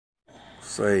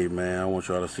Say, man, I want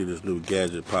y'all to see this new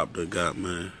gadget Pop done got,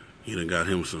 man. He done got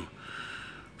him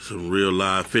some real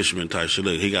live fisherman type shit.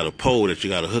 Look, he got a pole that you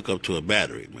got to hook up to a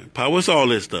battery, man. Pop, what's all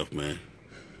this stuff, man?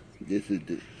 This is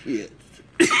the shit.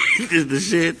 This is the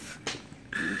shit?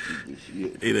 This is the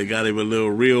shit. He done got him a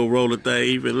little reel roller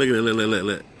thing. Look at it,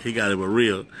 look. He got him a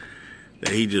reel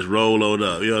that he just roll on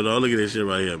up. You know, look at this shit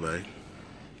right here, man.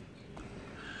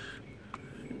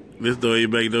 This don't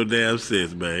even make no damn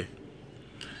sense, man.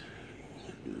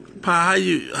 Pa,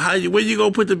 where you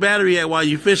gonna put the battery at while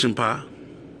you fishing, Pa?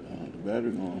 The battery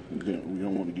on. We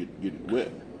don't want to get it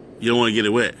wet. You don't want to get it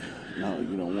wet? No,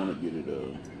 you don't want to get it.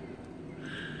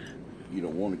 You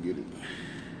don't want to get it.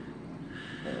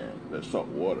 That salt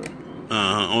water.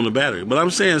 On the battery. But I'm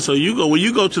saying, so when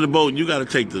you go to the boat, you got to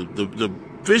take the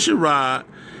fishing rod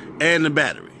and the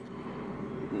battery.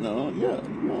 No, yeah,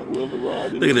 you want the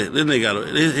rod. Look at that. Then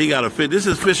he got a fit. This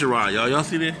is fishing rod, y'all. Y'all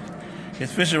see this?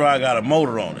 His fishing rod got a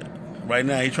motor on it. Right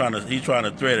now, he's trying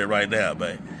to thread it right now,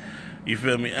 man. You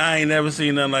feel me? I ain't never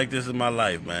seen nothing like this in my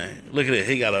life, man. Look at it.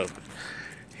 He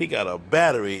got a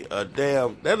battery. A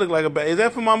damn. That look like a battery. Is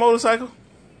that for my motorcycle?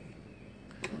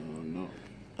 No.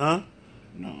 Huh?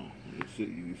 No.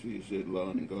 You see, it said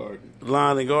lawn and garden.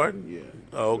 Lawn and garden? Yeah.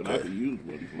 Oh, okay. But I can use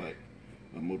one like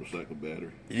a motorcycle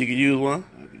battery. You can use one?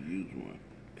 I can use one.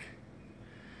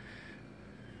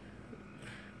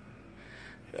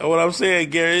 That's what I'm saying,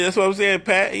 Gary. That's what I'm saying,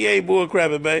 Pat. He ain't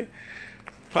bullcrapping, man.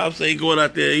 Pop say he going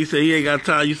out there. He say he ain't got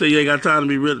time. You say you ain't got time to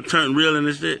be turning real in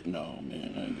this shit? No,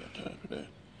 man. I ain't got time for that.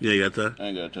 You ain't got time? I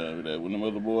ain't got time for that. When them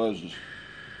other boys is,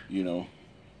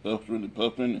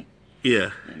 puffing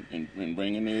Yeah. and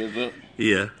bringing theirs up,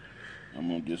 Yeah. I'm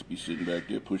going to just be sitting back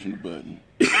there pushing the button.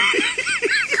 Yeah,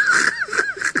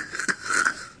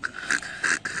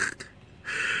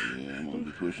 I'm going to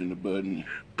be pushing the button.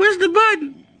 Push the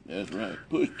button. That's right.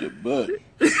 Push the button.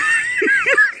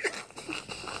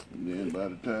 And then by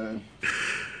the time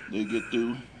they get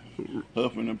through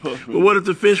puffing and puffing. But what if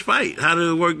the fish fight? How does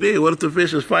it work then? What if the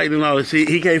fish is fighting and all this?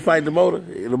 He can't fight the motor?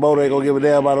 The motor ain't going to give a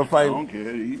damn about him I fighting? don't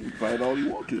care. He can fight all he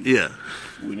want to. Yeah.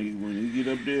 When he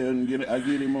get up there and I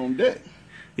get him on deck.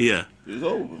 Yeah. It's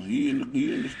over. He in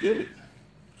the skillet.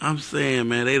 I'm saying,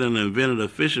 man, they done invented a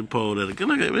fishing pole that look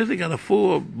at this. They got a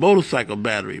full motorcycle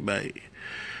battery, man.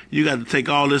 You got to take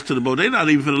all this to the boat. They not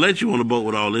even finna let you on the boat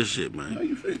with all this shit, man. How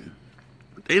you feel?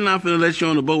 They not finna let you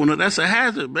on the boat with no. That's a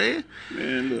hazard, man.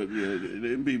 Man, look, yeah,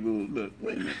 them people, look,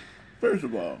 wait a minute. First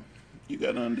of all, you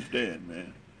got to understand,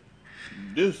 man,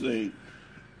 this ain't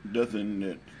nothing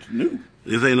that's new.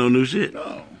 This ain't no new shit.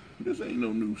 No, this ain't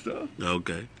no new stuff.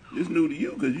 Okay. It's new to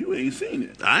you because you ain't seen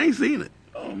it. I ain't seen it.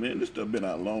 Oh, man, this stuff been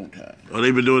out a long time. Oh,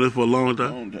 they been doing this for a long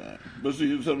time? Long time. But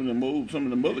see, some of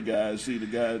them other guys, see the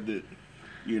guys that,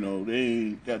 they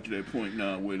ain't got to that point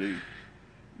now where they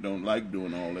don't like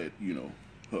doing all that,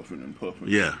 huffing and puffing.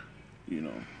 Yeah.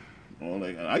 All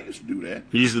that. I used to do that.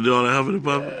 You used to do all that huffing and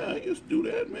puffing? Yeah, I used to do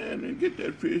that, man, and get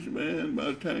that fish, man, by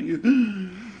the time you...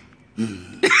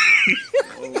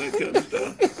 all that kind of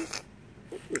stuff.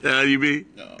 How you be?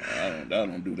 No, I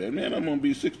don't do that, man. I'm going to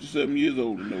be 67 years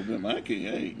old in November. I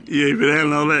ain't. You ain't been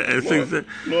handling all that at 67?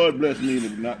 Lord bless me to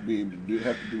not be able to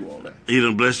have to do all that. He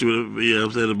done blessed you with,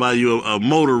 I'm saying, to buy you a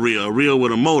motor reel, a reel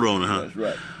with a motor on it, huh? That's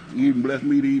right. He even blessed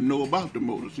me to even know about the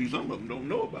motor. See, some of them don't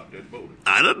know about that motor.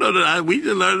 I don't know that. We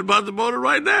just learned about the motor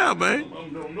right now, man. Some of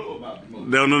them don't know about the motor.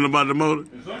 They don't know about the motor?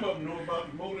 And some of them know about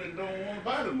the motor and don't want to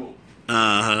buy the motor.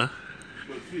 Uh-huh.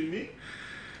 But see me,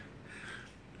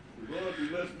 the Lord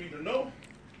blessed me to know,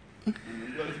 and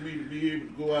he blessed me to be able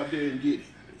to go out there and get it.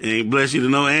 And he blessed you to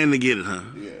know and to get it, huh?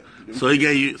 Yeah. So he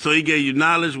gave you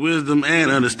knowledge, wisdom,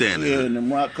 and understanding. Yeah, and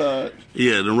them rock cards.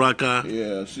 Yeah, the rock cod.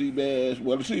 Yeah, sea bass.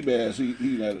 Well, the sea bass,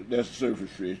 that's a surface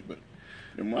fish, but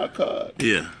them rock cards.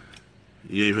 Yeah.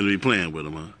 You ain't finna be playing with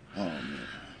them, huh? Oh, man.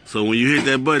 So when you hit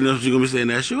that button, that's what you're gonna be saying,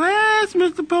 that's your ass,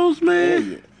 Mr.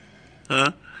 Postman. Oh, yeah.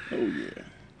 Huh? Oh, yeah.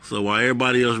 So while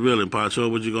everybody else reeling, Pacho,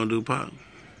 what you gonna do, Pop?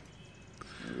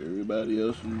 Everybody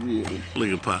else is reeling. Look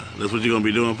at Pop. That's what you gonna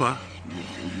be doing, Pop?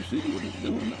 You see what he's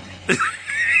doing now.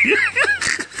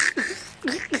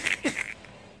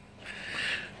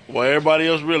 While everybody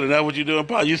else reeling, that's what you doing,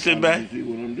 Pop? You sit back? You see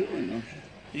what I'm doing, don't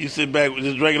you? You sit back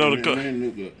just drinking on the cup. Man,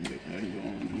 look, I ain't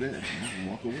going to do that. I can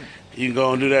walk away. You can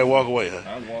go and do that and walk away, huh?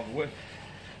 I'll walk away.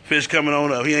 Fish coming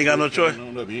on up. He ain't got no choice? He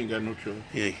ain't got no choice.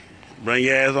 Yeah. Bring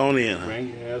your ass on in, huh?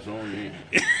 Bring your ass on in.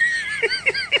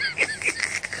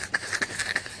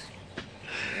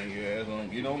 Bring your ass on.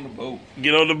 Get on the boat.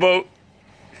 Get on the boat.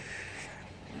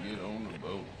 Get on the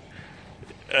boat.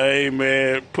 Hey,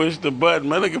 man, push the button.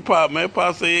 Man, look at Pop, man.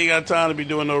 Pop say he ain't got time to be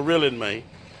doing no reeling, man.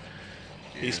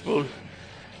 He's supposed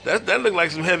That look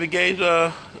like some heavy gauge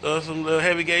some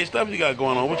heavy gauge stuff you got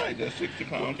going on. Right, that's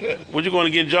 60-pound test. What you going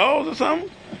to get jaws or something?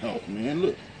 Oh man,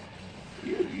 look,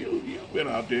 you've been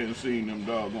out there and seen them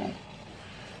doggone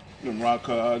them rock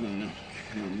cards and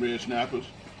them red snappers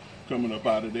coming up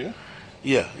out of there.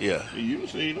 Yeah. You've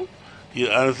seen them.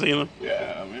 Yeah, I done seen them.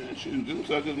 Yeah, man, shoot, them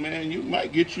suckers, man, you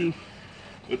might get you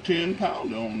a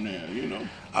 10-pounder on there, you know.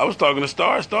 I was talking to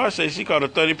Star. Star said she caught a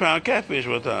 30-pound catfish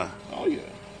one time. Oh yeah.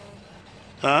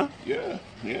 Huh? Yeah,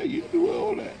 you can do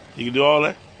all that. You can do all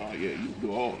that? Oh yeah, you can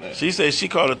do all that. She said she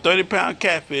caught a 30-pound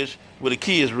catfish with a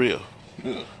kid's reel.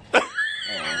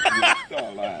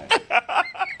 Star lying.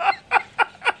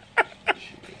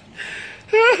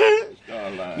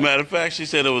 Star lying. Matter of fact, she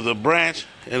said it was a branch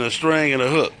and a string and a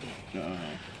hook.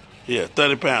 Yeah,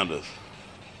 30-pounders.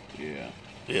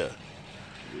 Yeah.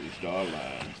 Star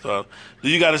lying. So, do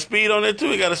you got a speed on it too?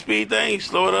 You got a speed thing?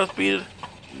 Slow it up, speed it?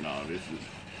 No, this is...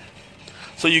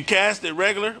 So you cast it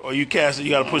regular, or you cast it, you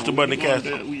got to push the button to cast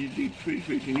it? When you deep sea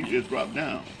fishing, you just drop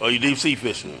down. Or you deep sea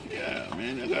fishing? Yeah,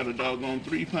 man, I got a doggone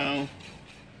 3-pound.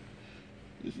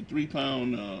 It's a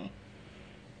 3-pound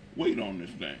weight on this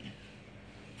thing.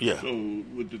 Yeah. So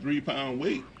with the 3-pound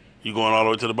weight, you going all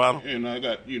the way to the bottom? and I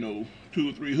got 2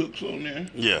 or 3 hooks on there.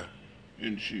 Yeah.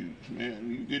 And shoot,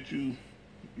 man, you get you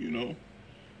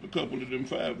a couple of them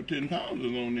 5 or 10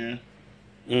 pounders on there.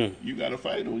 You got a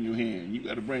fight on your hand. You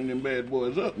got to bring them bad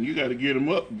boys up, and you got to get them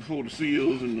up before the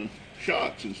seals and the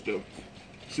sharks and stuff.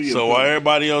 So while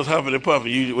everybody else huffing and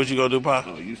puffing, what you gonna do, Pa?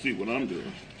 Oh, you see what I'm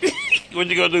doing. What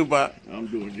you gonna do, Pa? I'm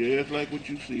doing just like what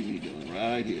you see me doing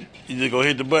right here. You just gonna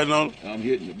hit the button on it? I'm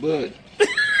hitting the button.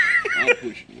 I'm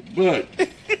pushing the button.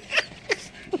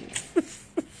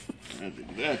 That's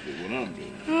exactly what I'm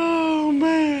doing. Oh,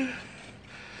 man.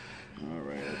 All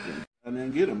right, I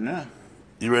didn't get them now.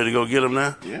 You ready to go get them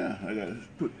now? Yeah,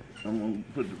 I'm gonna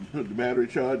put the battery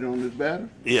charge on this battery.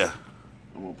 Yeah.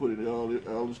 I'm gonna put all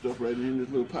the stuff right in this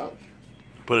little pouch.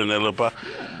 Put it in that little pouch.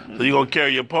 Yeah. So you gonna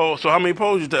carry your pole? So how many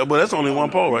poles you take? Well, that's only one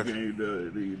pole, right?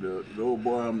 The old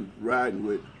boy I'm riding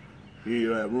with, he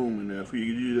don't have room in there.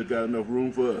 You just got enough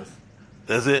room for us.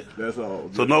 That's it. That's all.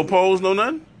 So no poles, no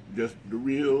nothing. Just the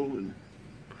reel and.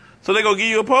 So they gonna give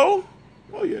you a pole?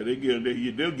 Oh yeah,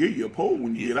 they'll give you a pole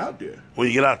when you get out there. When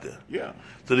you get out there. Yeah.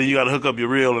 So then you got to hook up your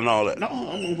reel and all that. No,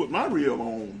 I'm gonna put my reel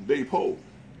on their pole.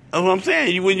 That's what I'm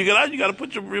saying. When you get out, you got to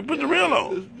put the reel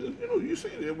on. You see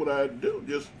that what I do,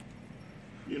 just.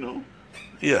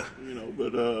 Yeah.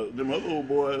 But them other old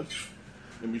boys.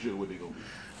 Let me show you what they gonna be.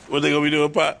 What they gonna be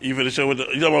doing, Pa? You finna show what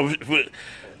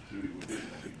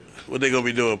they gonna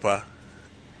be doing, Pa?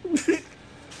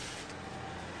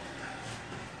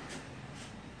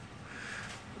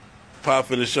 Pa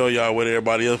finna show y'all what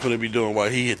everybody else finna be doing while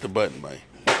he hit the button, man.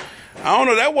 I don't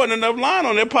know. That wasn't enough line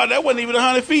on there, Pa. That wasn't even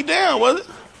 100 feet down, was it?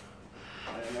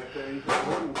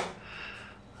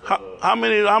 How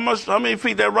many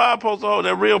feet that rod supposed to hold?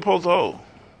 That reel supposed to hold?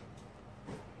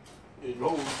 It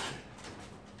holds.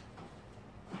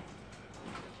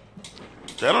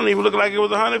 That don't even look like it was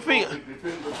 100 feet. It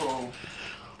depends upon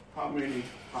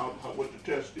what the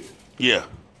test is. Yeah.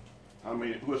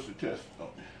 What's the test?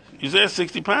 You said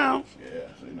 60 pounds? Yeah.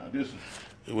 See, now this is.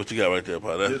 What you got right there,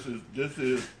 Pa? This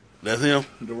is. That's him?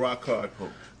 The rock hard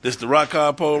pole. This the rock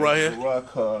hard pole right here? The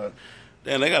rock hard.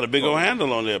 Damn, they got a big old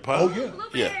handle on there, Pa. Oh, yeah.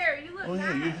 Look there. You look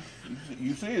nice.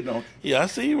 You see it, don't you? Yeah, I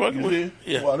see you working with it.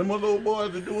 Yeah. While them little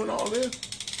boys are doing all this.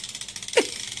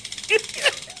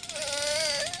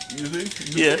 You see?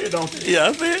 You see it, don't you? Yeah,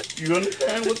 I see it. You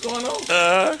understand what's going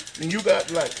on? And you got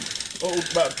like,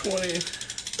 about 20,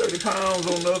 30 pounds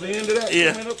on the other end of that.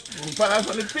 Yeah. Coming up from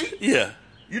 500 feet? Yeah.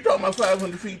 You talking about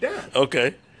 500 feet down.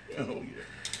 Okay. Oh, yeah.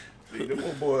 See, them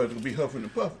old boys will be huffing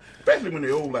and puffing, especially when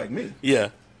they're old like me. Yeah.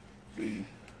 See,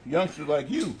 youngsters like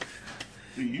you,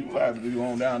 see, you live to go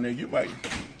on down there, you might.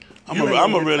 I'm a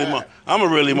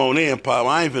really moan in, Pop.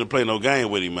 I ain't finna play no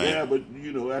game with him, man. Yeah, but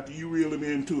after you reel him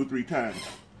in 2 or 3 times,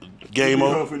 game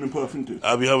over. You'll be huffing and puffing too.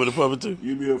 I'll be huffing and puffing too.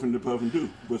 You'll be huffing and puffing too.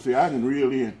 But see, I can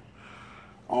reel in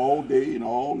all day and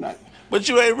all night. But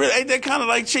you ain't that kind of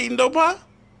like cheating, though, Pop?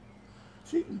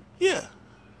 Cheating? Yeah.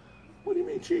 What do you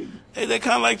mean cheating? Ain't that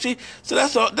kind of like cheating? So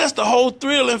that's the whole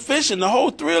thrill in fishing. The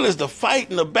whole thrill is the fight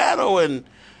and the battle and, you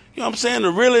know what I'm saying, the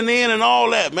reeling in and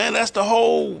all that, man. That's the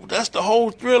whole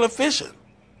thrill of fishing.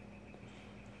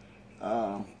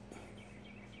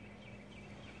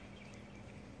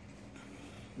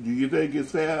 Do you think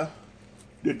it's fair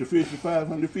that the fish are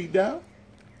 500 feet down?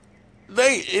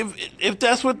 If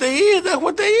that's what they is, that's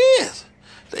what they is.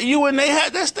 You and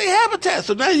that's their habitat.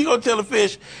 So now you're going to tell the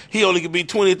fish he only can be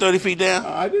 20, 30 feet down?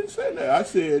 I didn't say that. I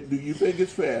said, do you think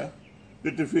it's fair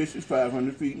that the fish is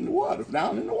 500 feet in the water,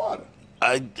 down in the water.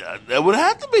 That would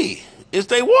have to be. It's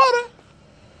their water.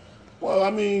 Well,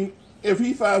 I mean, if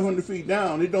he's 500 feet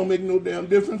down, it don't make no damn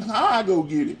difference how I go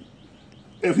get it.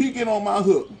 If he get on my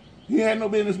hook, he had no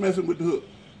business messing with the hook.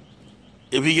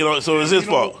 If he get on, so it's his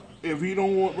fault. If he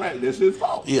don't want, right, that's his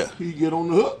fault. Yeah. He get on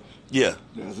the hook. Yeah.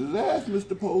 That's his ass,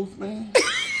 Mr. Postman.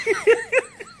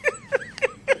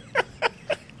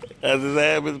 That's his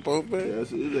ass, Mr. Postman? That's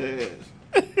his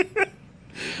ass.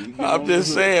 I'm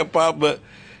just saying, Pop, but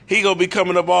he gonna be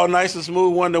coming up all nice and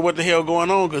smooth, wondering what the hell going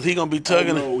on, because he gonna be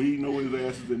tugging. Oh, no, he know his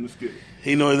ass is in the skillet.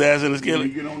 He know his ass in the When skillet?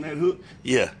 he get on that hook,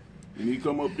 Yeah. and he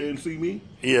come up there and see me,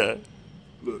 Yeah.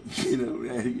 look, he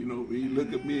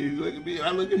look at me, and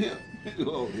I look at him.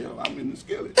 Oh, hell, I'm in the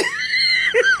skillet.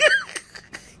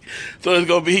 So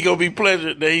he gonna be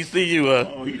pleasured that he see you, huh?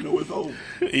 Oh, he know it's over.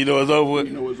 You know it's over with?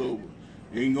 He know it's over.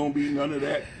 Ain't gonna be none of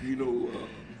that,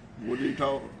 what they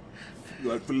call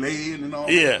like filleting and all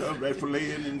Yeah. that stuff, that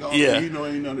filleting and all Yeah. that.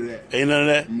 Ain't none of that. Ain't none of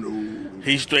that? No.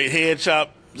 He straight head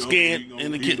chop, No, skin he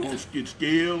in the He kitchen. gonna get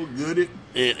scaled, gutted,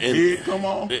 And- head come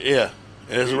off. Yeah,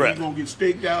 that's and right. He gonna get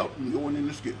staked out and going in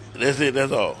the skillet. That's it,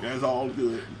 that's all. That's all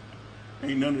good.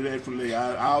 Ain't none of that fillet.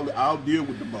 I'll deal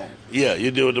with the bone. Yeah,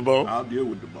 you deal with the bone? I'll deal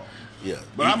with the bone. Yeah.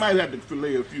 But I might have to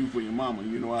fillet a few for your mama.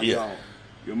 You know how Yeah. y'all.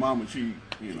 Your mama, she.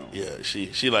 Yeah,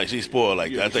 she spoiled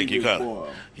like that. Yeah, I think she you get kind of. spoiled.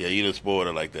 Yeah, you done spoiled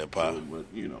her like that, Pop. But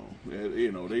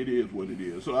it is what it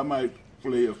is. So I might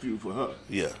fillet a few for her.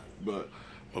 Yeah. But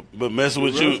But messing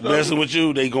with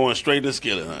you, they going straight in the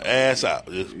skillet, huh? Ass out.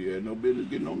 Just- yeah, no business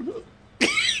getting on the hook.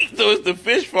 So it's the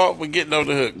fish fault for getting on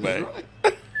the hook, man.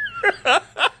 That's right.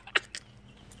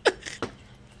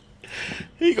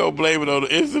 He gonna blame it on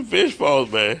it's the fish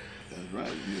fault, man. That's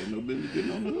right. You had no business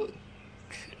getting on the hook.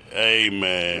 Hey,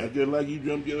 man. That's just like you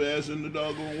jump your ass in the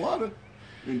doggone water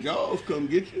and Jaws come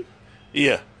get you.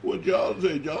 Yeah. What Jaws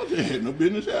say? Jaws say, had no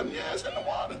business having your ass in the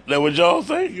water. That what y'all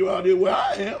say? You out there where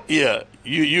I am. Yeah.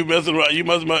 You messing around.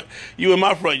 You in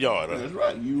my front yard, huh? That's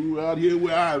right. You out here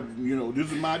where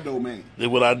this is my domain. That's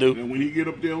what I do? And when he get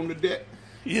up there on the deck,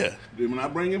 Yeah. then when I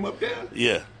bring him up there,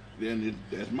 Yeah. then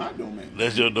that's my domain.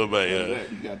 That's your domain, That's yeah.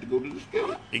 right. You got to go to the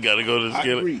skillet. You got to go to the Hot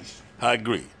skillet. grease. Hot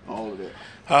grease. All of that.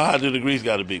 How hot do the grease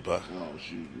got to be, Pa? Oh,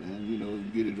 shoot, man.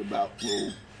 You get it about,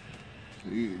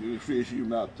 you fish you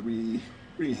about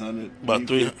 300. About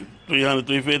 300,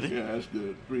 350? Yeah, that's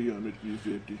good. 300,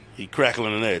 350. He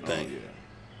crackling and Oh, everything.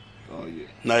 yeah. Oh, yeah.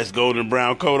 Nice golden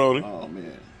brown coat on him. Oh,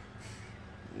 man.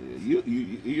 Yeah,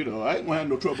 I ain't gonna have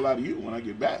no trouble out of you when I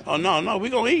get back. Oh no, we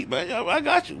gonna eat, man. I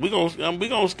got you. We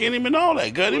gonna skin him and all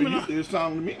that, gut him and all. It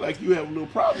sounds to me like you have a little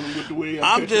problem with the way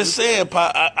I'm just saying,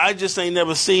 Pa. I just ain't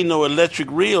never seen no electric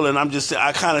reel, and I'm just saying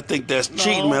I kind of think that's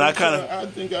cheating, man. I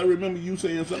think I remember you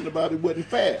saying something about it wasn't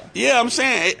fair. Yeah, I'm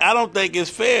saying I don't think it's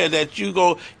fair that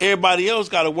everybody else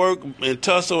got to work and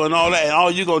tussle and all that, and all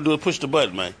you gonna do is push the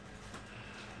button, man.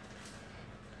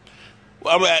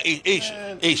 Well, I mean,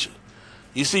 Isha.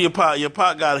 You see your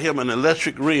pot got him an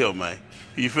electric reel, man.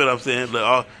 You feel what I'm saying?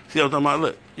 Look, see what I'm talking about?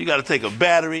 Look, you got to take a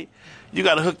battery. You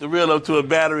got to hook the reel up to a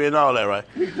battery and all that, right?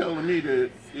 He's telling me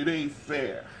that it ain't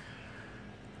fair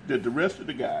that the rest of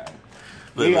the guys,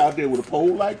 they out there with a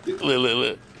pole like this.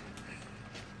 Look.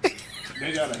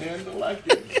 They got a handle like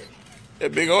this.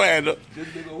 That big old handle. This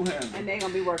big old handle. And they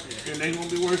gonna be working it. And they gonna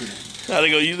be working it. How they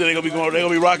go? You think they gonna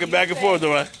be rocking back and forth,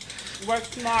 though, right? Work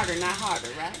smarter, not harder,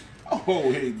 right?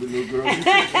 Oh, hey, little girl. You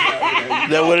that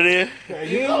That what it is?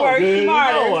 You work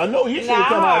smarter, I know you should not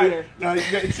come out here. harder.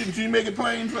 Now, shouldn't she make it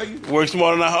plain for you? Work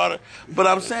smarter, not harder. But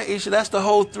I'm saying, Isha, that's the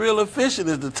whole thrill of fishing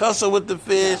is the tussle with the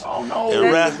fish. Oh, no.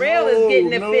 And The thrill is getting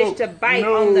the fish to bite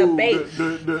on the bait.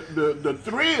 The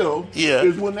thrill Yeah.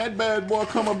 is when that bad boy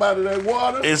come up out of that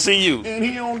water And see you. and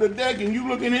he on the deck and you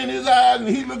looking in his eyes and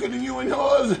he looking at you in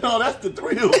yours. Oh, that's the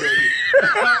thrill, baby.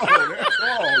 Oh, that's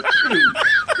all. Shoot.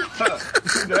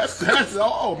 That's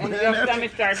all, man. And your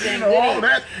stomach starts saying, all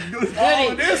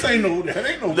goody. this ain't no. That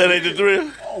ain't no. That ain't the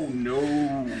thrill? Oh no,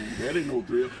 that ain't no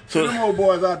thrill. So- So them old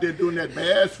boys out there doing that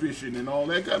bass fishing and all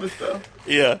that kind of stuff.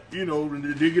 Yeah.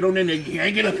 When they get on there, they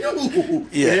yank it up.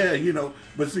 Yeah.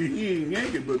 But see, he ain't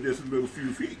yanking but just a little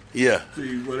few feet. Yeah.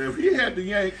 See, but if he had to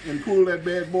yank and pull that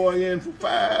bad boy in for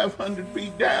 500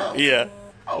 feet down, Yeah.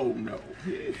 oh no.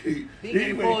 He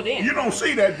get pulled in. You don't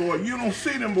see that boy. You don't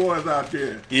see them boys out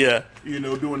there, Yeah.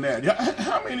 doing that.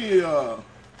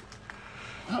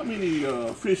 How many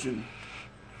fishing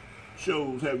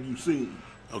shows have you seen?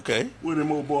 Okay. Where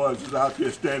them old boys is out there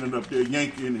standing up there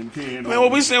yanking and tearing. Man,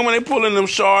 what we saying when they pulling them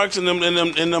sharks and them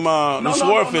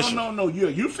swordfish? No. Yeah,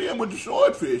 you see him with the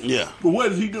swordfish. Yeah. But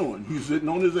what is he doing? He's sitting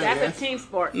on his ass. That's a team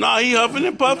sport. No, he huffing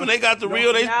and puffing. They got the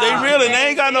reel. They reeling. They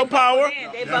ain't got no power.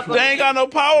 They ain't got no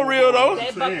power reel though.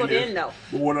 They buckled in though.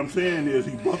 But what I'm saying is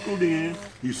he buckled in.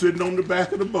 He's sitting on the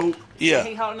back of the boat. Yeah.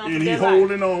 He holding on And for he's dear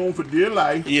holding life. on for dear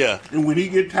life. Yeah. And when he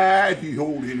get tired, he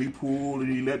hold and he pull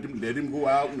and he let him go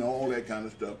out and all that kind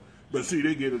of stuff. But see,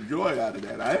 they get a joy out of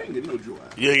that. I ain't get no joy out of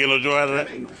that. You ain't get no joy out of That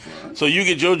that? ain't no fun. So you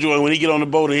get your joy when he get on the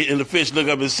boat and the fish look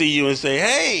up and see you and say,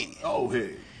 hey. Oh,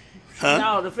 hey. Huh?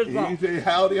 No, the fish And ball. he say,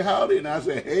 howdy, howdy. And I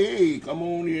say, hey, come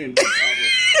on in, Big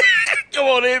Papa. Come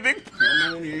on in, big.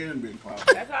 Come on in, Big Papa.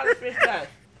 That's how the fish does.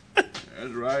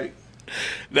 That's right.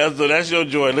 That's your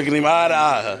joy. Look at him eye to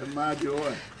eye. Huh? That's my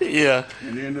joy. Yeah.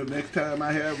 And then the next time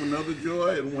I have another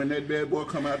joy, and when that bad boy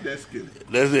come out that skillet.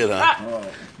 That's it, huh?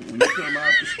 Oh, when he come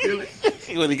out the skillet,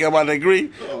 When he come out that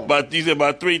green, Oh. you said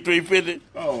about 350.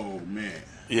 oh man,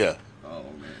 Yeah. oh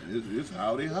man, it's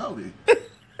howdy.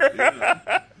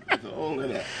 Yeah, it's all of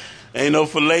that. Ain't no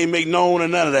filet McNone or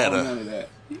none of that. Oh, Huh? none of that.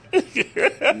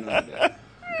 None of that.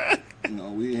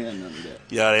 No, we ain't had none of that.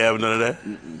 Y'all ain't having none of that.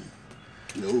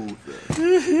 No,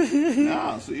 sir.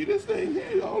 Nah, see this thing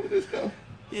here, all of this stuff.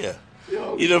 Yeah. See,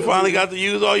 all You this done stuff finally here, got to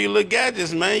use all your little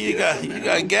gadgets, man. You Yeah, got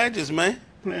man. gadgets, man.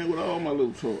 playing with all my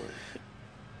little toys,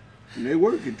 and they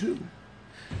working too.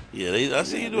 Yeah, I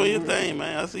see you doing your thing,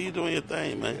 man. I see you doing your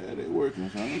thing, man. Yeah, they working.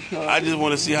 Son. I just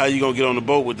want to see how you gonna get on the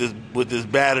boat with this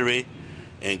battery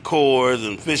and cords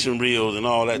and fishing reels and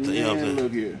all that. You know what I'm Man, saying?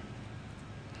 look here.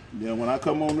 Then when I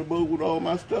come on the boat with all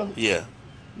my stuff, Yeah.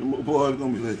 the boys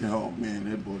gonna be like, oh man,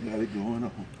 that boy got it going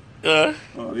on.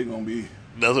 Oh, they gonna be.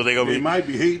 That's what they gonna They be. might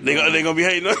be hating. They on me. gonna be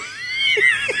hating. On.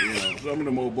 You know, some of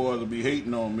them old boys will be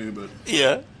hating on me, but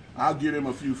Yeah. I'll get them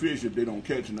a few fish if they don't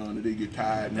catch none, and they get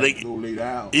tired and have to go lay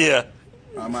down. Yeah.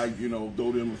 I might,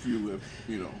 throw them a few if.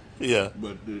 Yeah.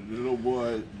 But the little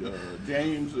boy,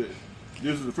 James,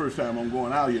 this is the first time I'm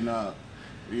going out here now.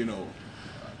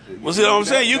 Well, see what I'm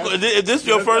saying? If this is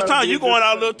your first time, you going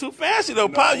out a little too fancy though,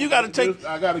 Pop. You got to take.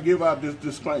 I got to give out this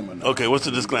disclaimer now. Okay, what's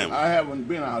the disclaimer? I haven't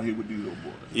been out here with these little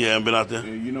boys. Yeah, I've been out there.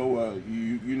 And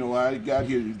I got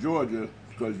here to Georgia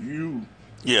because you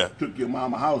Yeah. took your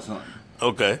mama house hunting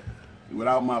Okay.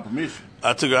 without my permission.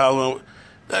 I took her out.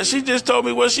 She just told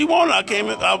me what she wanted. I came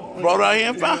in. I brought her out here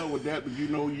and found. With that, but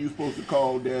you supposed to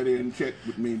call Daddy and check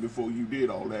with me before you did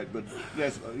all that. But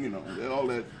that's all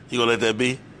that. You gonna let that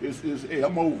be? Hey,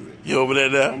 I'm over it. You over there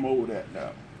now? I'm over that now.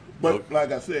 But Okay.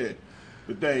 like I said,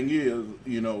 the thing is,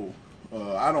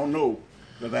 I don't know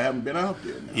because I haven't been out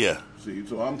there now. Yeah. See,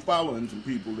 so I'm following some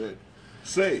people that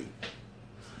say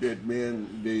that, man,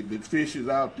 the fish is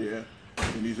out there,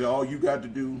 and he said all you got to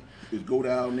do is go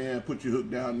down there and put your hook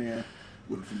down there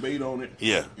with some bait on it.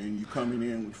 Yeah. And you coming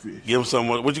in with fish. Give them some.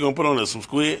 What you gonna put on there? Some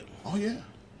squid? Oh yeah,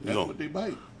 that's know. what they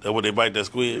bite. That what they bite that They're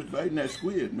squid? biting that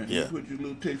squid, man. Yeah. You put your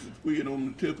little taste of squid on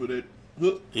the tip of that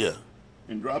hook Yeah.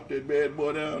 and drop that bad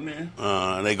boy down there.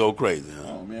 And they go crazy,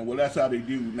 huh? Oh man, well that's how they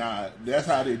do now. That's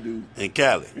how they do In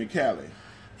Cali. in Cali.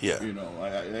 Yeah.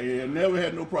 I never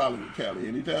had no problem with Cali.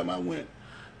 Anytime I went,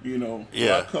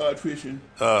 Yeah. rock cod fishing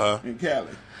Uh huh. in Cali.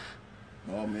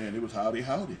 Oh man, it was howdy.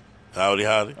 Howdy,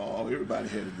 howdy. Oh, everybody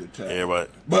had a good time. Everybody.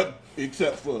 But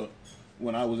except for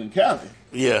when I was in Cali.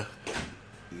 Yeah.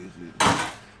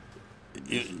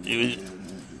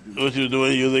 What you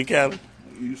doing? You was in Cali?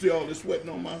 You see all this sweating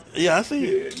on my Yeah, I see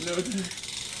it. head?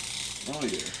 Oh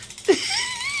yeah.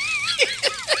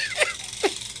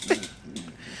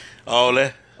 All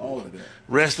that. All of that.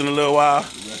 Resting a little while.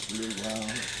 The rest of the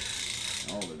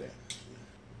while. All of that.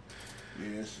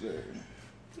 Yes, sir.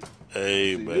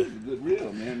 Hey, See, man. this is a good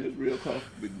reel, man. This reel costs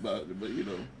big bucks, but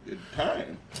at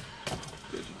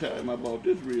the time, I bought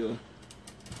this reel.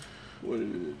 What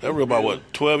is it? That real about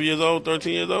what? 12 years old?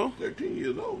 13 years old? 13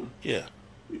 years old. Yeah.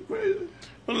 You crazy?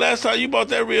 When the last time you bought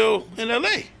that reel in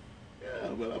L.A.? Yeah,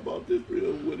 but I bought this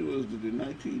reel. What it was in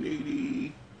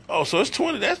 1980. Oh, so it's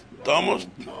 20. That's almost.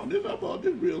 No, I bought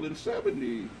this reel in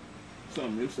 70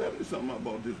 something. It's 70 something. I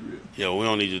bought this reel. Yeah, we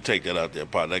don't need you to take that out there,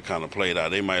 Pop. That kind of played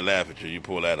out. They might laugh at you. You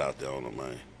pull that out there on them,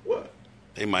 man. What?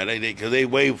 They might, because they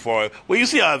way far. Well, you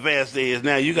see how advanced they is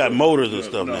now. You got motors and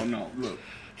stuff now. No, look.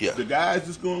 Yeah. The guys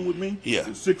that's going with me. Yeah.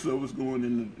 There's 6 of us going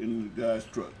in the guy's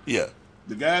truck. Yeah.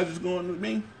 The guys that's going with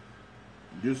me.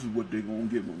 This is what they're gonna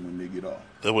give them when they get off.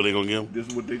 That's what they going to give them? This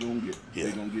is what they're gonna get. Yeah.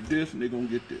 They're gonna get this and they're gonna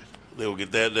get this. They will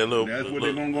get that little. That's what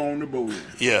they're gonna go on the boat in.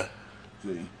 Yeah.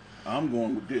 See, I'm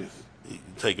going with this. You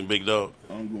taking big dog?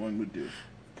 I'm going with this.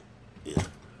 Yeah.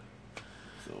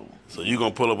 So So you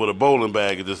gonna pull up with a bowling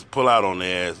bag and just pull out on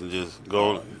their ass and just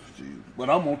go. But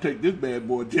I'm gonna take this bad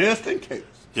boy just in case.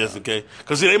 Just in case,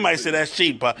 cause see, they might say that's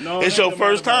cheap, Pop. No, it's your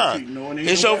first time. No,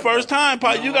 it's your first time,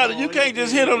 Pop. You can't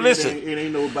just hit them. Listen, it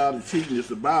ain't no about it cheating.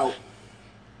 It's about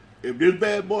if this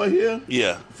bad boy here,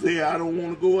 say I don't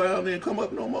want to go out there and come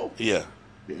up no more. Yeah.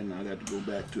 Then I got to go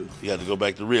back to. You got to go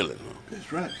back to reeling.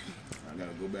 That's right. I got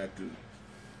to go back to.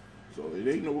 So it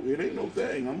ain't no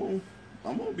thing.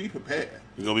 I'm gonna be prepared.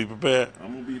 You gonna be prepared?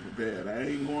 I'm gonna be prepared. I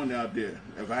ain't going out there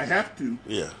if I have to.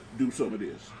 Do some of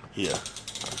this. Yeah.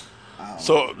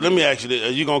 So let me ask you this: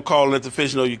 are you gonna call and let the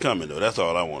fish know you coming though? That's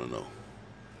all I want to know.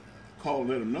 Call and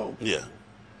let them know. Yeah.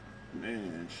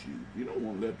 Man, shoot, you don't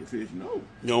want to let the fish know.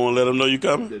 You don't want to let them know you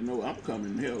coming? They know I'm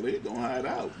coming. Hell, they gonna hide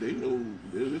out. They know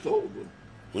it's over.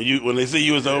 When they see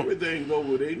you, it's over. Everything's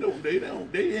over. They know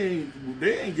they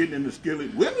ain't getting in the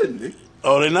skillet willingly.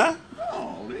 Oh, they not?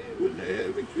 No, they ain't with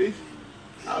every fish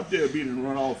out there being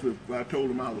run off if I told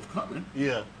them I was coming.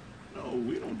 Yeah. No,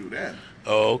 we don't do that.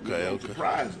 Oh, okay,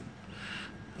 Surprise them.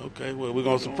 Okay, well, we're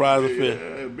going to surprise the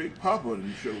fish. Big Papa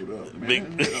done showed up,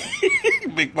 man.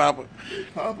 Big Papa.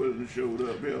 Big Papa done showed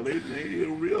up. Hell, they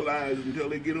don't realize until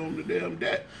they get on the damn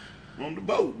deck, on the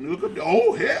boat. And look up there,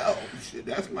 oh, hell, shit,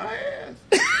 that's my ass.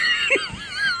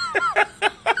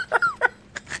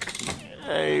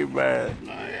 Hey, man.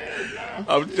 My ass now.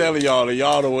 I'm telling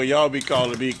y'all be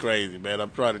calling me crazy, man.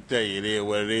 I'm trying to tell you, it is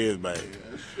what it is, man.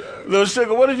 Yes, sir. Little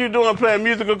Sugar, what are you doing playing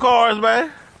musical cars,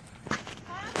 man?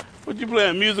 What you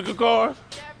playing, musical cars?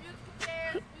 Yeah, musical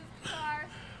chairs, musical cars.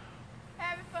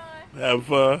 Having fun. Having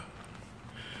fun?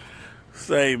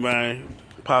 Say, man,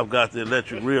 Pop got the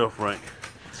electric reel, Frank.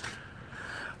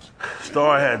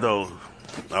 Star had those.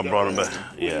 I brought them back.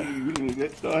 Yeah. You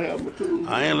let Star have my tools.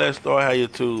 I ain't let Star have your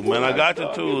tools, man. I got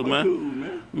the tools,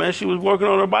 man. Man, she was working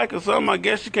on her bike or something. I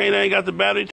guess she ain't got the battery